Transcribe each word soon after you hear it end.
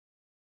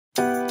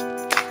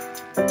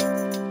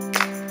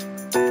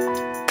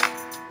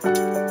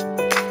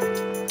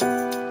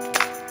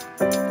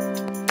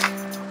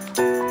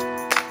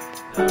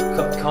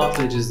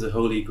cartilage is the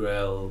holy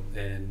grail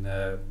in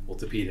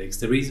orthopedics.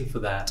 The reason for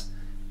that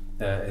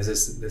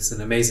is this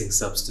an amazing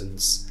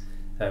substance,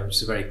 which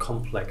is a very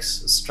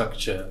complex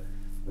structure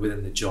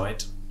within the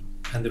joint.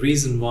 And the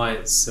reason why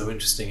it's so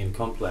interesting and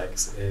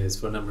complex is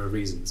for a number of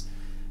reasons.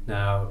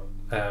 Now,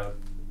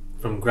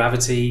 from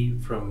gravity,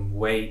 from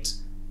weight,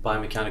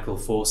 biomechanical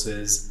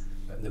forces,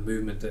 and the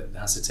movement that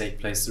has to take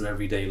place through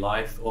everyday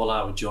life, all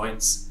our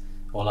joints,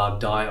 all our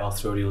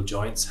diarthrodial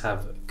joints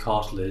have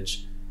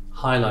cartilage,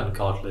 hyaline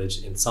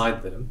cartilage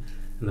inside them.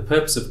 And the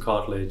purpose of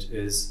cartilage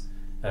is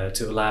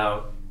to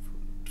allow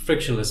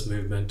frictionless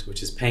movement,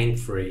 which is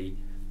pain-free,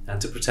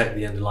 and to protect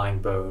the underlying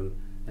bone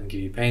and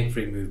give you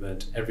pain-free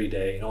movement every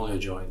day in all your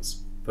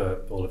joints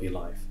for all of your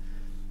life.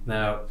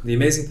 Now, the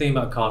amazing thing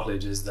about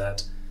cartilage is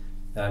that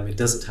it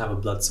doesn't have a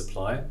blood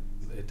supply.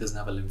 It doesn't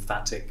have a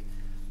lymphatic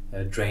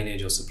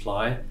drainage or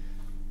supply.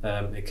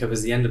 It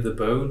covers the end of the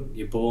bone.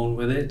 You're born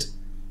with it,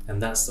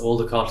 and that's all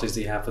the cartilage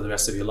that you have for the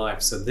rest of your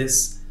life. So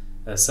this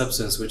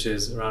substance, which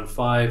is around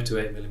 5 to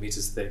 8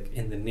 millimeters thick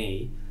in the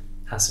knee,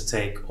 has to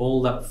take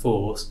all that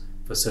force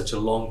for such a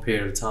long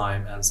period of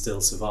time and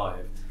still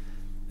survive.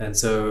 And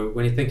so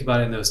when you think about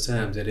it in those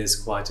terms, it is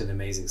quite an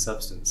amazing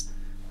substance.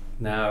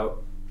 Now,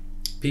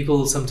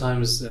 people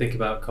sometimes think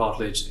about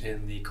cartilage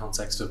in the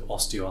context of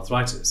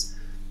osteoarthritis,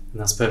 and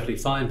that's perfectly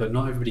fine, but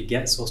not everybody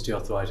gets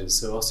osteoarthritis.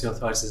 So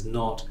osteoarthritis is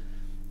not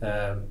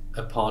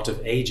a part of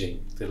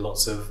aging. There are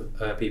lots of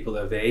people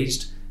that have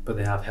aged, but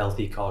they have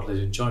healthy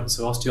cartilage in joints.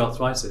 So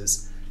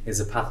osteoarthritis is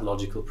a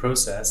pathological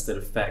process that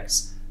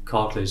affects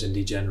cartilage and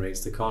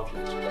degenerates the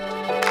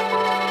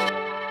cartilage.